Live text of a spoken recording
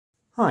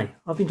Hi,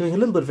 I've been doing a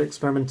little bit of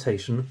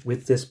experimentation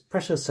with this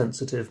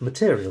pressure-sensitive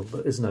material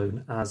that is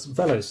known as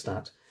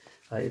Velostat.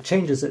 It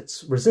changes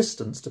its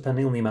resistance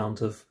depending on the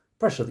amount of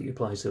pressure that you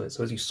apply to it.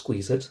 So as you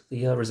squeeze it,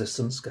 the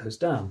resistance goes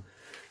down.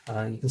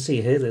 You can see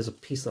here there's a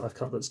piece that I've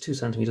cut that's 2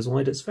 centimeters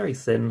wide. It's very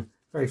thin,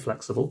 very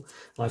flexible.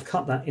 I've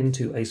cut that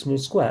into a small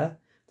square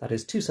that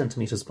is 2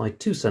 centimeters by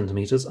 2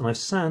 centimeters, and I've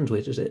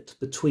sandwiched it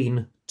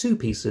between 2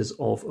 pieces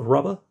of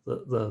rubber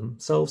that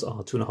themselves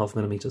are 2.5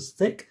 millimeters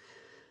thick.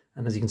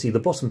 And as you can see, the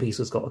bottom piece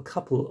has got a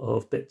couple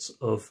of bits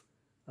of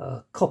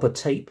copper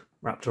tape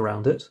wrapped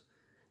around it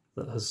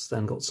that has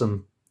then got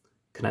some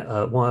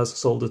wires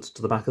soldered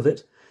to the back of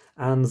it.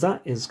 And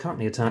that is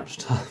currently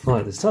attached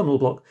via this terminal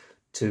block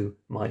to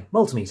my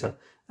multimeter.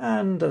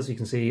 And as you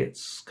can see,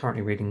 it's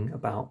currently reading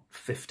about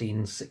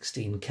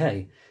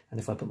 16K. And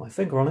if I put my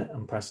finger on it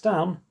and press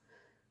down,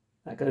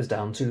 that goes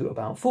down to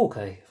about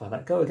 4K. If I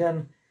let go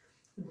again,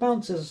 it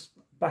bounces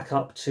back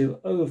up to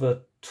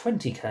over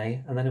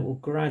 20K, and then it will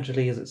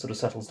gradually, as it sort of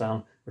settles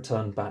down,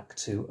 return back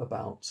to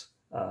about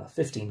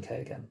 15K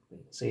again. You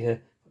can see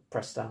here,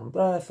 press down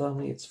there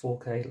firmly, it's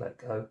 4K, let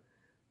go,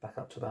 back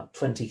up to about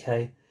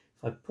 20K. If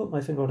I put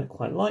my finger on it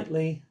quite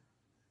lightly,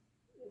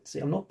 see,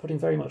 I'm not putting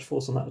very much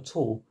force on that at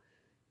all.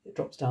 It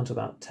drops down to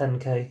about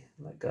 10K,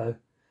 let go,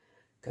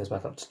 goes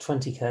back up to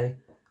 20K,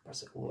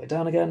 press it all the way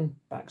down again,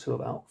 back to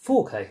about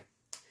 4K.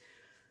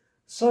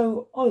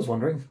 So I was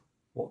wondering,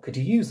 what could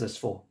you use this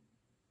for?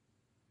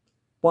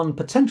 One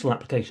potential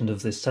application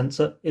of this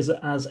sensor is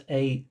as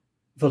a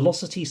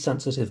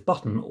velocity-sensitive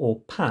button or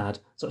pad,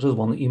 such as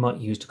one that you might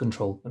use to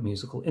control a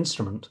musical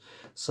instrument.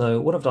 So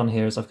what I've done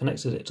here is I've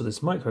connected it to this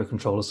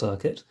microcontroller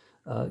circuit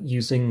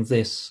using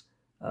this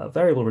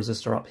variable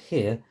resistor up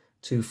here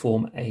to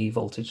form a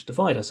voltage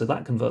divider. So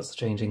that converts the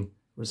changing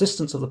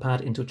resistance of the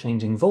pad into a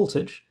changing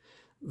voltage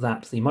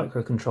that the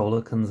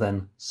microcontroller can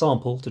then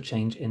sample to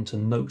change into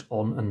note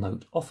on and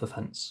note off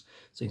events.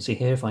 So you can see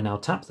here, if I now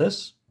tap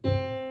this,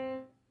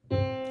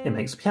 it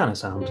makes a piano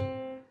sound.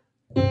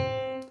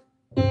 And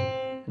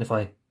if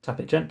I tap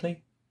it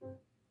gently,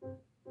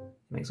 it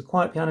makes a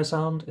quiet piano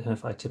sound. And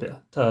if I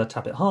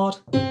tap it hard,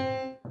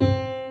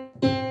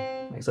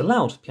 it makes a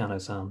loud piano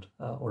sound,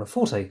 or a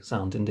forte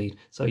sound indeed.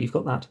 So you've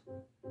got that.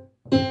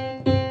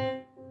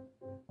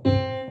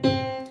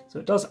 So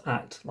it does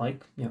act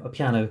like, you know, a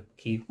piano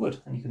key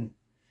would, and you can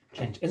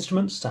change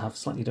instruments to have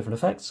slightly different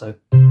effects. So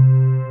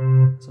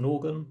it's an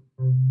organ.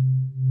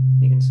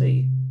 You can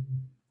see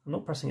I'm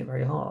not pressing it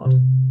very hard,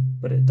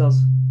 but it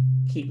does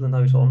keep the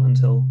note on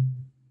until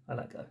I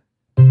let go.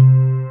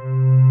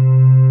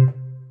 And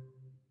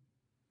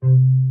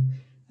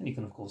you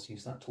can of course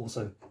use that to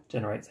also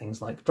generate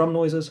things like drum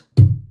noises.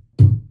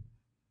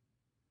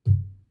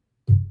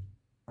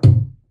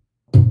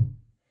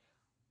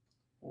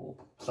 Or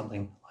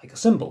something like a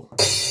cymbal.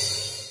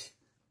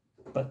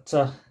 But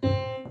yeah,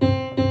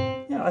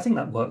 I think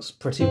that works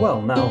pretty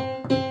well. Now,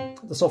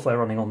 the software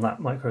running on that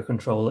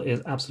microcontroller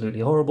is absolutely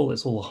horrible.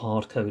 It's all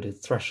hard-coded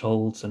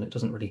thresholds, and it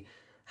doesn't really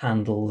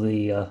handle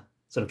the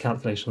sort of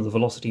calculation of the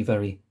velocity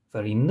very,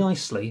 very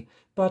nicely.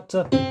 But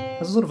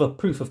as a sort of a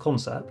proof of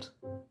concept,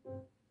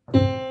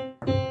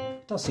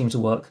 it does seem to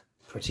work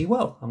pretty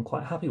well. I'm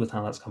quite happy with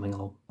how that's coming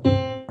along.